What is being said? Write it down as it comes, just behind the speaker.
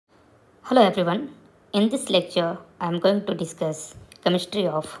Hello everyone. In this lecture, I am going to discuss chemistry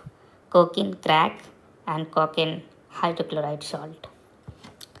of cocaine crack and cocaine hydrochloride salt.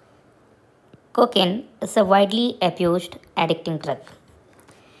 Cocaine is a widely abused addicting drug.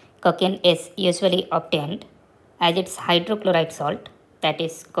 Cocaine is usually obtained as its hydrochloride salt, that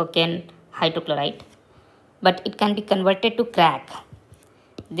is cocaine hydrochloride, but it can be converted to crack.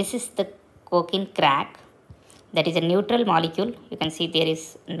 This is the cocaine crack, that is a neutral molecule. You can see there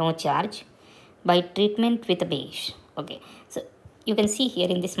is no charge by treatment with a base. Okay, so you can see here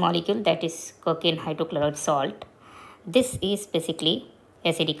in this molecule, that is cocaine hydrochloride salt. This is basically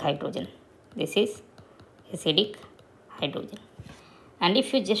acidic hydrogen. This is acidic hydrogen. And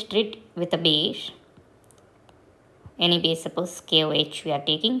if you just treat with a base, any base, suppose KOH we are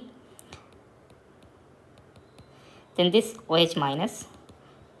taking, then this OH minus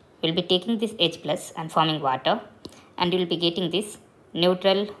will be taking this H plus and forming water, and you will be getting this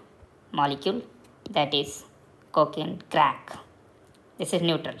neutral molecule, that is cocaine crack. This is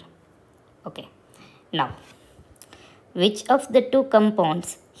neutral. Okay, now which of the two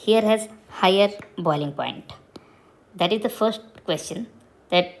compounds here has higher boiling point? That is the first question,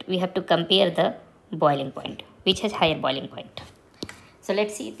 that we have to compare the boiling point, which has higher boiling point. So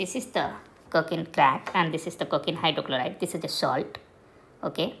let's see, this is the cocaine crack and this is the cocaine hydrochloride. This is the salt.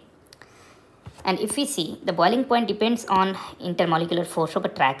 Okay, and if we see, the boiling point depends on intermolecular force of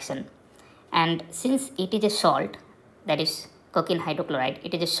attraction, and since it is a salt, that is cocaine hydrochloride,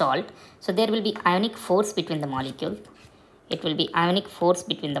 it is a salt, so there will be ionic force between the molecule. It will be ionic force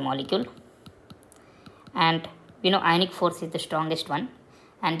between the molecule, and we know ionic force is the strongest one,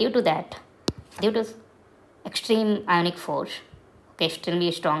 and due to extreme ionic force, okay,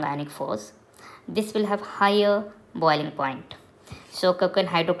 extremely strong ionic force, this will have higher boiling point. So cocaine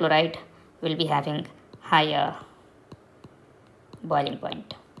hydrochloride will be having higher boiling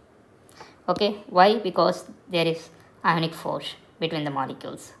point. Okay, why? Because there is ionic force between the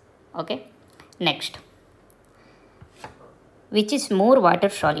molecules. Okay, next, which is more water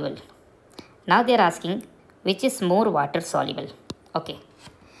soluble? Now they are asking which is more water soluble. Okay,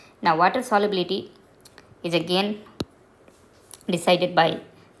 now water solubility is again decided by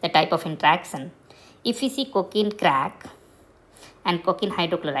the type of interaction. If we see cocaine crack and cocaine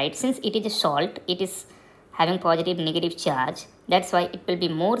hydrochloride, since it is a salt, it is having positive negative charge, that's why it will be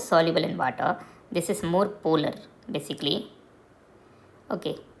more soluble in water. This is more polar basically.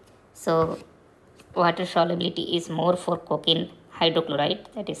 Okay, so water solubility is more for cocaine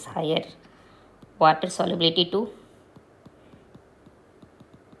hydrochloride, that is higher water solubility too,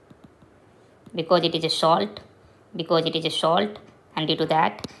 because it is a salt, and due to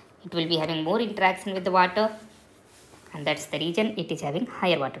that it will be having more interaction with the water, and that's the reason it is having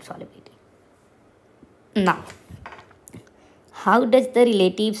higher water solubility. Now, how does the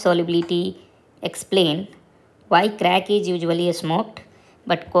relative solubility explain why crack is usually smoked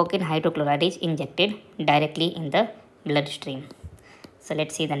but cocaine hydrochloride is injected directly in the bloodstream? So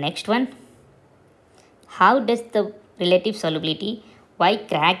let's see the next one. How does the relative solubility, why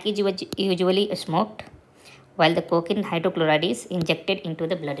crack is usually smoked while the cocaine hydrochloride is injected into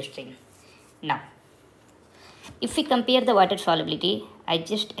the bloodstream? Now, if we compare the water solubility, I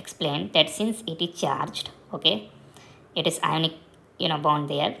just explained that since it is charged, okay, it is ionic, bond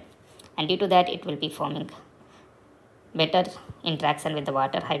there, and due to that it will be forming better interaction with the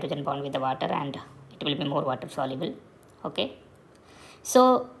water, hydrogen bond with the water, and it will be more water soluble. Okay,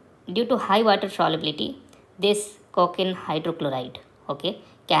 so due to high water solubility, this cocaine hydrochloride, okay,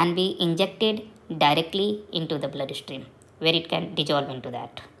 can be injected directly into the bloodstream where it can dissolve into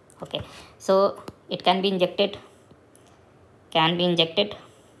that. Okay, so it can be injected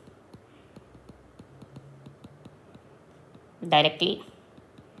directly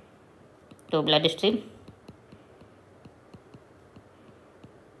to bloodstream.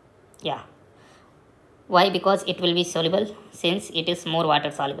 Yeah, why? Because it will be soluble, since it is more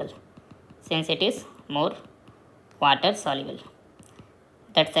water soluble. That's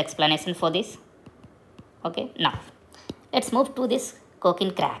the explanation for this. Okay, now let's move to this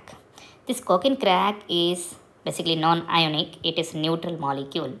cocaine crack. This cocaine crack is basically non-ionic, it is neutral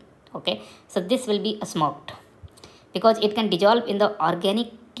molecule. Okay, so this will be smoked because it can dissolve in the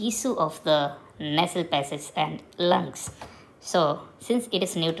organic tissue of the nasal passage and lungs. So since it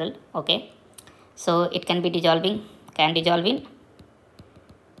is neutral, okay, so it can dissolve in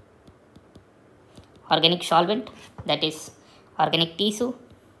organic solvent, that is organic tissue,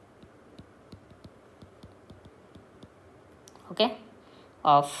 okay,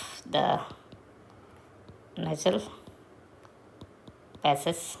 of the nasal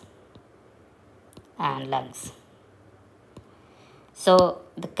passage and lungs. So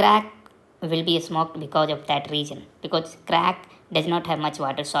the crack will be smoked because of that reason, because crack does not have much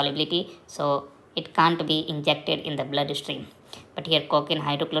water solubility, so it can't be injected in the bloodstream. But here cocaine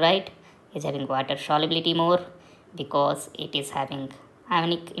hydrochloride is having water solubility more, because it is having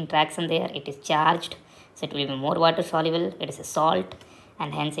ionic interaction there, it is charged, so it will be more water soluble, it is a salt,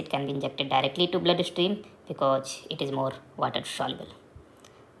 and hence it can be injected directly to bloodstream because it is more water soluble.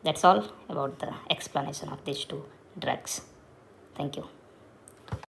 That's all about the explanation of these two drugs. Thank you.